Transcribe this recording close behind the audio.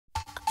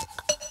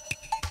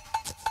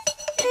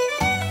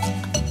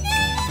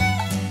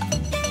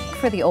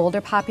for the older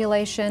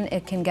population,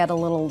 it can get a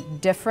little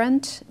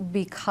different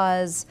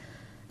because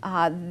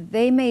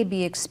they may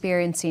be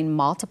experiencing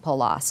multiple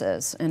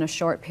losses in a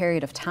short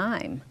period of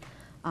time.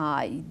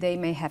 They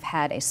may have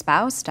had a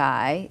spouse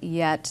die,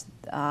 yet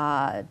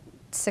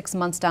 6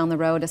 months down the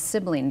road a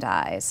sibling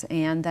dies,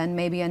 and then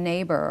maybe a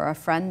neighbor or a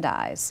friend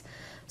dies.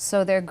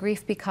 So their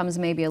grief becomes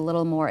maybe a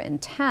little more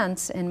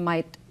intense and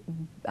might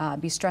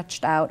be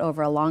stretched out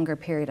over a longer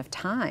period of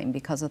time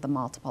because of the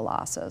multiple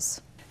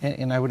losses.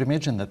 And I would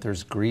imagine that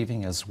there's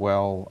grieving as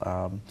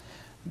well,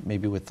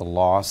 maybe with the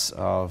loss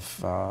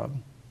of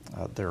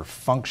their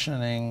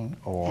functioning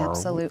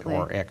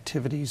or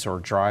activities or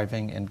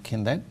driving, and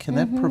can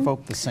that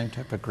provoke the same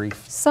type of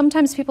grief?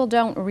 Sometimes people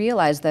don't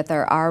realize that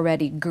they're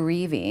already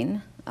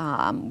grieving.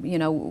 You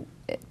know,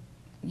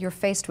 you're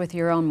faced with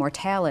your own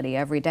mortality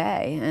every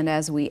day, and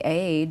as we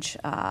age,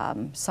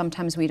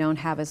 sometimes we don't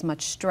have as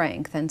much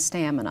strength and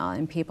stamina,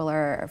 and people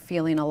are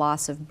feeling a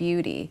loss of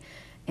beauty,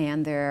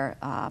 and they're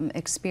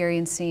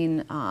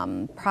experiencing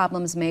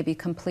problems maybe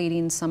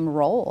completing some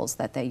roles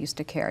that they used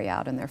to carry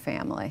out in their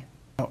family.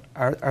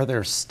 Are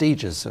there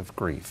stages of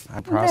grief?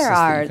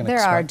 There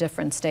are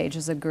different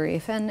stages of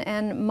grief,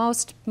 and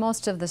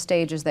most of the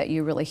stages that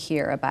you really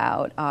hear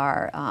about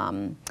are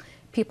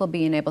people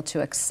being able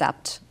to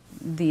accept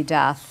the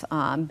death,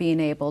 being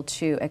able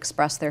to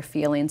express their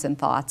feelings and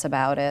thoughts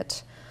about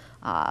it,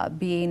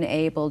 being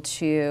able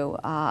to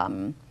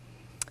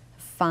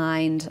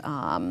find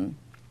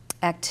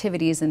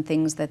activities and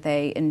things that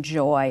they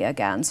enjoy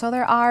again. So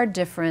there are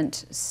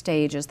different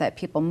stages that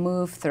people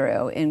move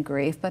through in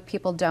grief, but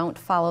people don't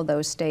follow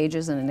those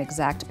stages in an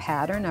exact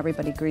pattern.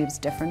 Everybody grieves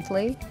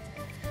differently,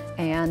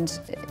 and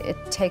it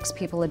takes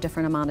people a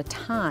different amount of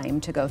time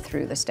to go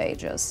through the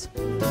stages.